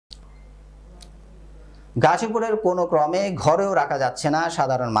গাজীপুরের কোনো ক্রমে ঘরেও রাখা যাচ্ছে না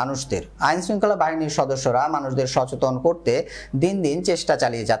সাধারণ মানুষদের। আইনশৃঙ্খলা বাহিনীর সদস্যরা মানুষদের সচেতন করতে দিন দিন চেষ্টা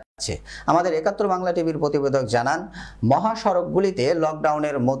চালিয়ে যাচ্ছে। আমাদের ৭১ বাংলা টিভির প্রতিবেদক জানান, মহাসড়কগুলিতে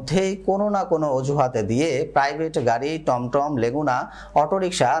লকডাউনের মধ্যেই কোনো না কোনো অজুহাতে দিয়ে প্রাইভেট গাড়ি, টমটম, লেগুনা,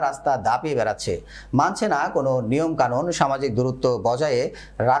 অটোরিকশা রাস্তা দাপিয়ে বেড়াচ্ছে। মানছে না কোনো নিয়ম কানুন, সামাজিক দূরত্ব বজায়ে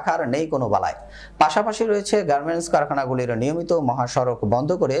রাখার নেই কোনো বালাই। পাশাপাশি রয়েছে গার্মেন্টস কারখানাগুলির নিয়মিত মহাসড়ক বন্ধ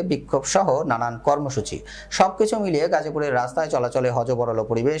করে বিক্ষোভ সহ নানান কর্মসূচি। সবকিছু মিলিয়ে গাজীপুরের রাস্তায় চলাচলে হযবরল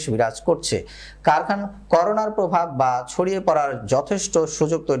পরিবেশ বিরাজ করছে। করোনার প্রভাব বা ছড়িয়ে পড়ার যথেষ্ট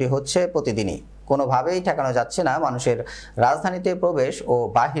সুযোগ তৈরি হচ্ছে প্রতিদিনই। কোনোভাবেই ঠেকানো যাচ্ছে না মানুষের রাজধানীতে প্রবেশ ও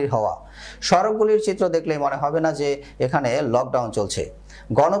বাহির হওয়া। সড়কগুলির চিত্র দেখলেই মনে হবে না যে এখানে লকডাউন চলছে।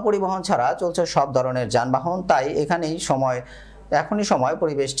 গণপরিবহন ছাড়া চলছে সব ধরনের যানবাহন। তাই এখনই সময়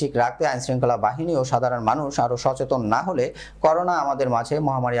পরিবেশ ঠিক রাখতে আইনশৃঙ্খলা বাহিনী ও সাধারণ মানুষ আরও সচেতন না হলে করোনা আমাদের মাঝে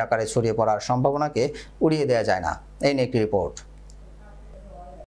মহামারী আকারে ছড়িয়ে পড়ার সম্ভাবনাকে উড়িয়ে দেওয়া যায় না। এই নিয়ে একটি রিপোর্ট।